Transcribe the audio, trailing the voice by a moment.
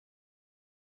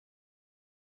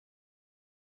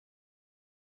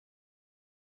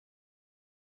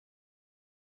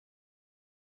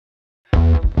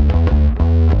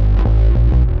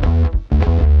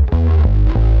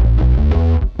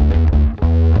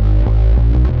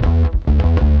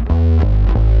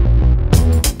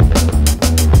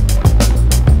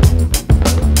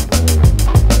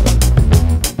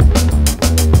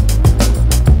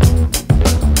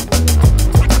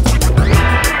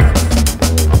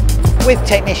with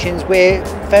technicians, we're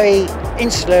very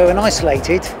insular and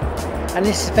isolated, and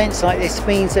this events like this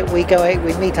means that we go out,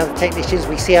 we meet other technicians,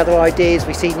 we see other ideas,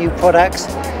 we see new products,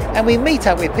 and we meet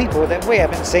up with people that we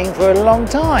haven't seen for a long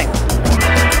time.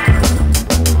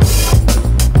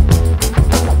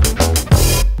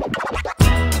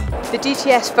 The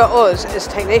DTS for us as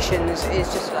technicians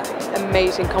is just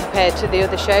amazing compared to the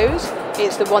other shows.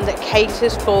 It's the one that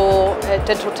caters for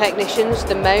dental technicians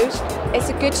the most. It's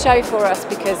a good show for us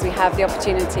because we have the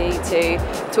opportunity to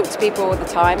talk to people all the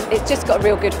time. It's just got a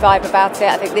real good vibe about it.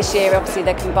 I think this year obviously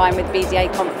they're combined with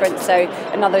BDA conference, so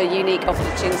another unique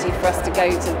opportunity for us to go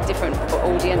to different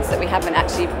audience that we haven't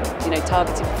actually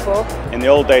targeted before. In the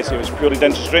old days it was purely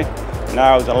dentistry.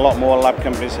 Now there's a lot more lab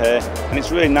companies here, and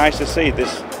it's really nice to see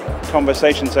this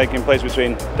conversation taking place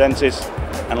between dentists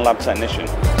and lab technician.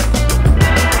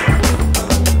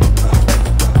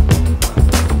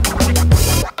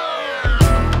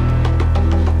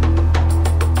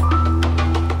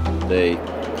 The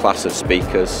class of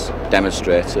speakers,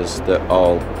 demonstrators that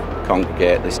all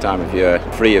congregate this time of year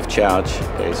free of charge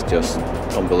is just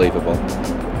unbelievable.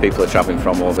 People are travelling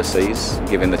from overseas,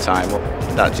 giving the time up.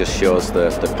 That just shows the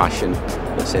passion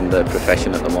that's in the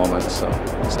profession at the moment, so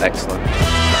it's excellent.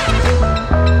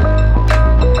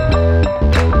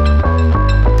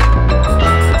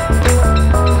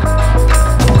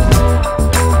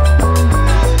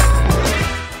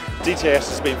 DTS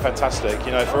has been fantastic.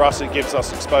 For us it gives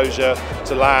us exposure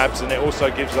to labs, and it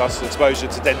also gives us exposure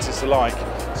to dentists alike.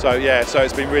 So yeah,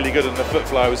 it's been really good, and the foot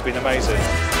flow has been amazing.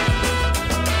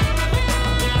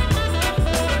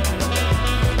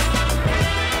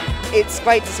 It's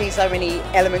great to see so many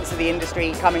elements of the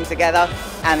industry coming together,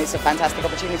 and it's a fantastic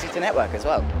opportunity to network as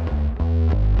well.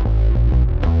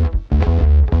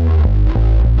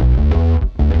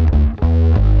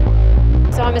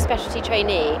 So I'm a specialty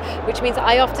trainee, which means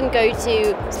I often go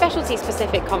to specialty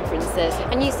specific conferences,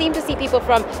 and you seem to see people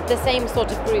from the same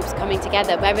sort of groups coming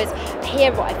together, whereas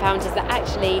here what I found is that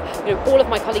actually all of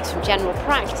my colleagues from general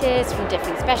practice, from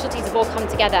different specialties have all come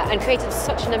together and created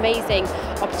such an amazing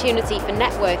opportunity for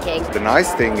networking. The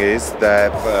nice thing is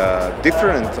that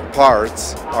different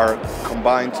parts are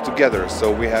combined together,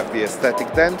 so we have the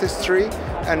aesthetic dentistry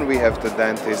and we have the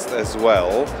dentist as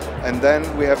well, and then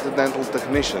we have the dental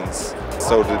technicians.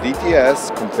 So the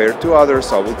DTS, compared to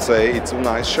others, I would say it's a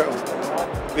nice show.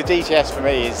 The DTS for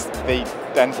me is the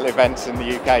dental events in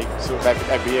the UK sort of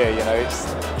every year. It's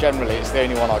the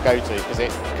only one I go to because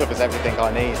it covers everything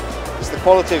I need. It's the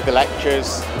quality of the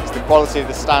lectures, it's the quality of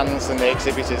the stands and the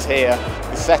exhibitors here,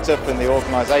 the setup and the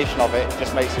organisation of it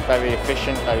just makes it very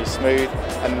efficient, very smooth,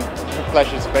 and a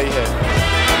pleasure to be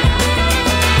here.